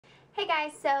Hey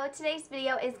guys, so today's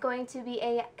video is going to be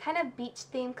a kind of beach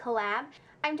themed collab.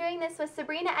 I'm doing this with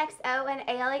Sabbrinaxo and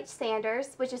Alhsander,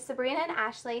 which is Sabrina and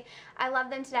Ashley. I love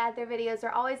them to death. Their videos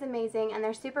are always amazing and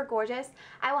they're super gorgeous.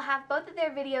 I will have both of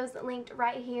their videos linked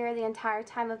right here the entire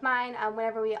time of mine.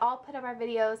 Whenever we all put up our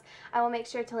videos, I will make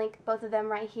sure to link both of them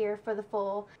right here for the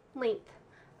full length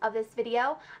of this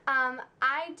video.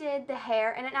 I did the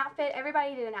hair in an outfit.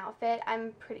 Everybody did an outfit,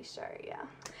 I'm pretty sure, yeah.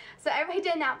 So everybody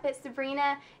did an outfit.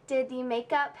 Sabrina did the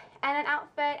makeup and an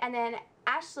outfit, and then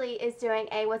Ashley is doing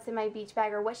a what's in my beach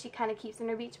bag, or what she kind of keeps in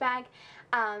her beach bag,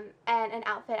 and an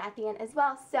outfit at the end as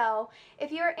well. So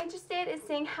if you're interested in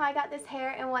seeing how I got this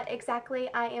hair and what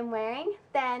exactly I am wearing,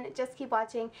 then just keep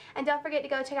watching. And don't forget to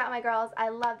go check out my girls. I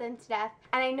love them to death,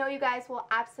 and I know you guys will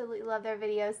absolutely love their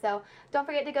videos, so don't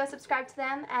forget to go subscribe to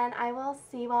them, and I will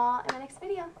see you all in my next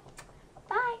video.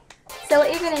 Bye! So what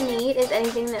you're going to need is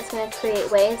anything that's going to create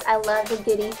waves. I love the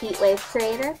Goody Heat Wave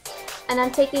Creator. And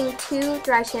I'm taking 2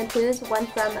 dry shampoos, one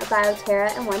from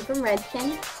Bioterra and one from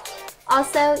Redken.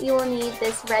 Also, you will need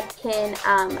this Redken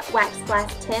Wax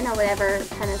Blast 10 or whatever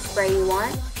kind of spray you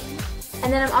want.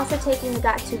 And then I'm also taking the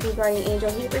Got2b Guardian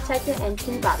Angel Heat Protectant and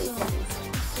 2 bobby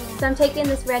pins. So I'm taking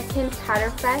this Redken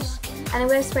Powder Fresh, and I'm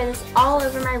going to spray this all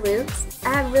over my roots.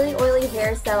 I have really oily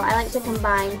hair, so I like to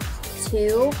combine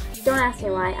 2. Don't ask me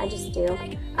why, I just do.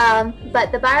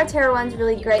 But the Bioterra one's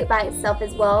really great by itself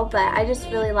as well, but I just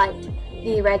really liked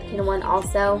the Redken one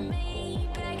also.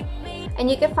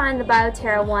 And you can find the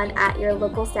Bioterra one at your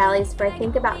local Sally's for I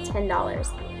think about $10.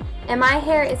 And my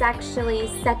hair is actually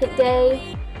second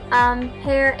day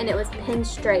hair, and it was pinned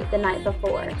straight the night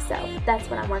before, so that's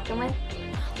what I'm working with.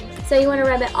 So you want to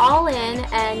rub it all in,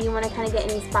 and you want to kind of get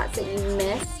any spots that you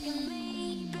missed.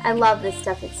 I love this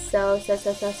stuff, it's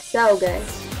so good.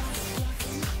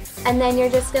 And then you're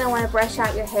just going to want to brush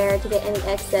out your hair to get any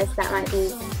excess that might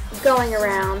be going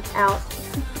around out.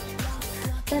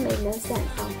 That made no sense,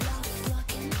 huh?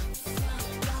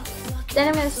 Then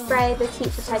I'm going to spray this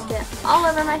heat protectant all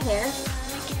over my hair.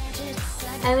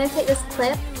 And I'm going to take this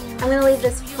clip. I'm going to leave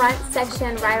this front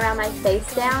section right around my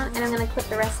face down, and I'm going to clip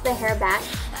the rest of the hair back.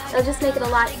 It'll just make it a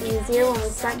lot easier when we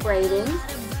start braiding.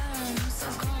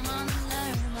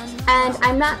 And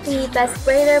I'm not the best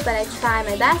braider, but I try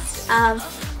my best.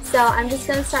 So I'm just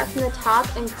going to start from the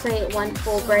top and create one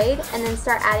full braid, and then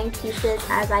start adding pieces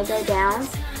as I go down.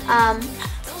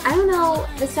 I don't know,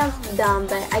 this sounds dumb,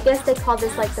 but I guess they call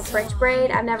this like the French braid.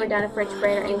 I've never done a French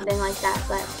braid or anything like that,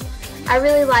 but I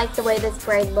really like the way this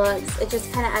braid looks. It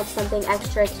just kind of adds something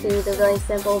extra to the really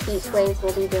simple beach waves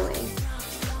we'll be doing.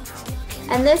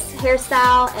 And this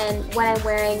hairstyle and what I'm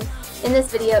wearing in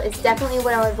this video is definitely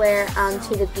what I would wear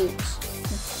to the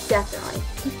beach. Definitely.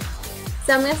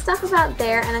 So I'm going to stop about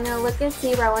there, and I'm going to look and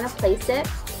see where I want to place it.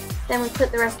 Then we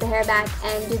put the rest of the hair back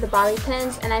and do the bobby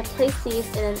pins, and I place these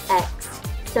in an X,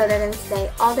 so they're going to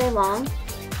stay all day long.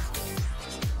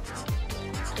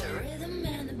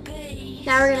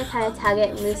 Now we're going to kind of tug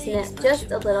it and loosen it just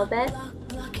a little bit.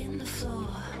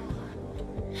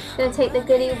 I'm going to take the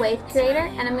Goody Wave Creator,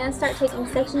 and I'm going to start taking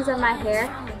sections of my hair.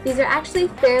 These are actually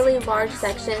fairly large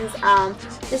sections.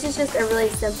 This is just a really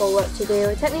simple look to do.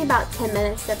 It took me about 10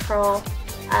 minutes to curl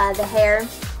the hair,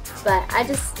 but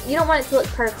you don't want it to look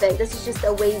perfect. This is just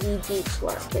a wavy beach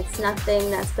look. It's nothing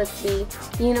that's supposed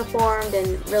to be uniformed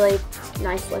and really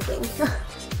nice looking.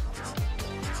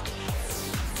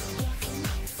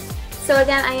 So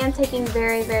again, I am taking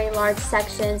very large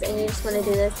sections, and you just want to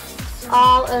do this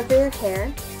all over your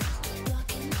hair.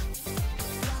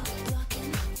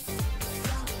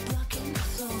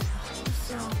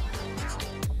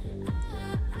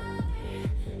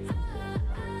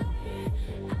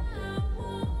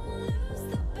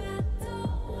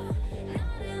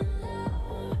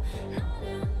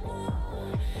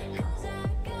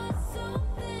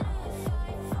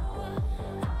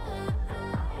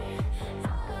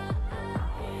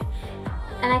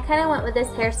 And I kind of went with this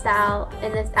hairstyle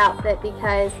in this outfit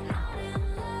because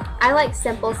I like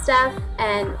simple stuff,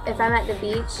 and if I'm at the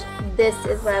beach, this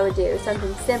is what I would do.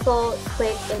 Something simple,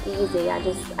 quick, and easy.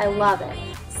 I love it.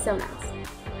 So nice.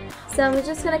 So I'm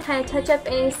just going to kind of touch up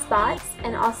any spots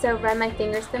and also run my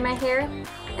fingers through my hair.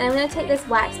 And I'm going to take this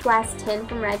Wax Blast 10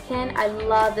 from Redken. I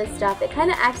love this stuff. It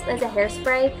kind of acts as a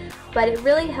hairspray, but it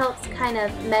really helps kind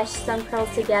of mesh some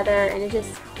curls together, and it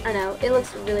just, I don't know, it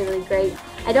looks really great.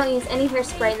 I don't use any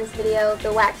hairspray in this video.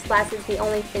 The Wax Blast is the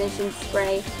only finishing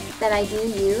spray that I do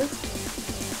use.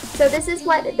 So this is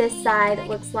what this side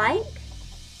looks like.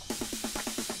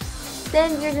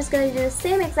 Then you're just going to do the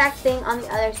same exact thing on the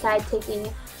other side,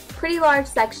 taking pretty large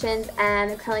sections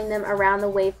and curling them around the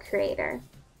wave creator.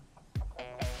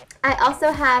 I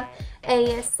also have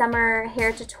a summer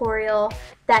hair tutorial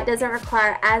that doesn't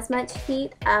require as much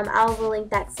heat. I'll link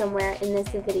that somewhere in this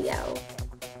video.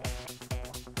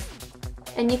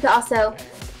 And you could also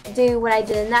do what I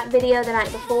did in that video the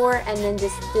night before and then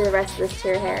just do the rest of this to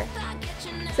your hair.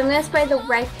 So I'm going to spray the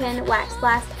Riken Wax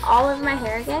Blast all over my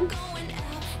hair again.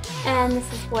 And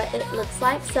this is what it looks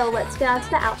like. So let's get on to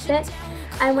the outfit.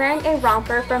 I'm wearing a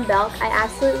romper from Belk. I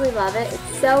absolutely love it.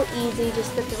 It's so easy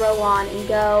just to throw on and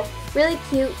go. Really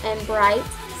cute and bright.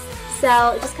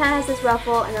 So it just kind of has this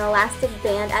ruffle and an elastic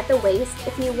band at the waist.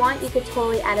 If you want, you could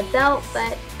totally add a belt,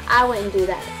 but I wouldn't do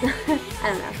that. I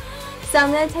don't know. So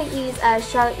I'm going to take these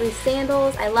Charlotte Russe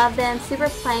sandals. I love them. Super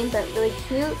plain, but really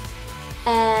cute.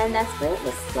 And that's what it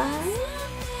looks like.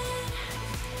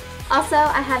 Also,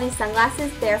 I have these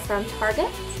sunglasses. They're from Target.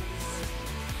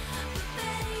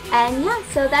 And yeah,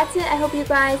 so that's it. I hope you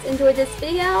guys enjoyed this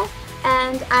video.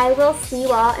 And I will see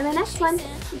you all in the next one.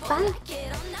 Bye.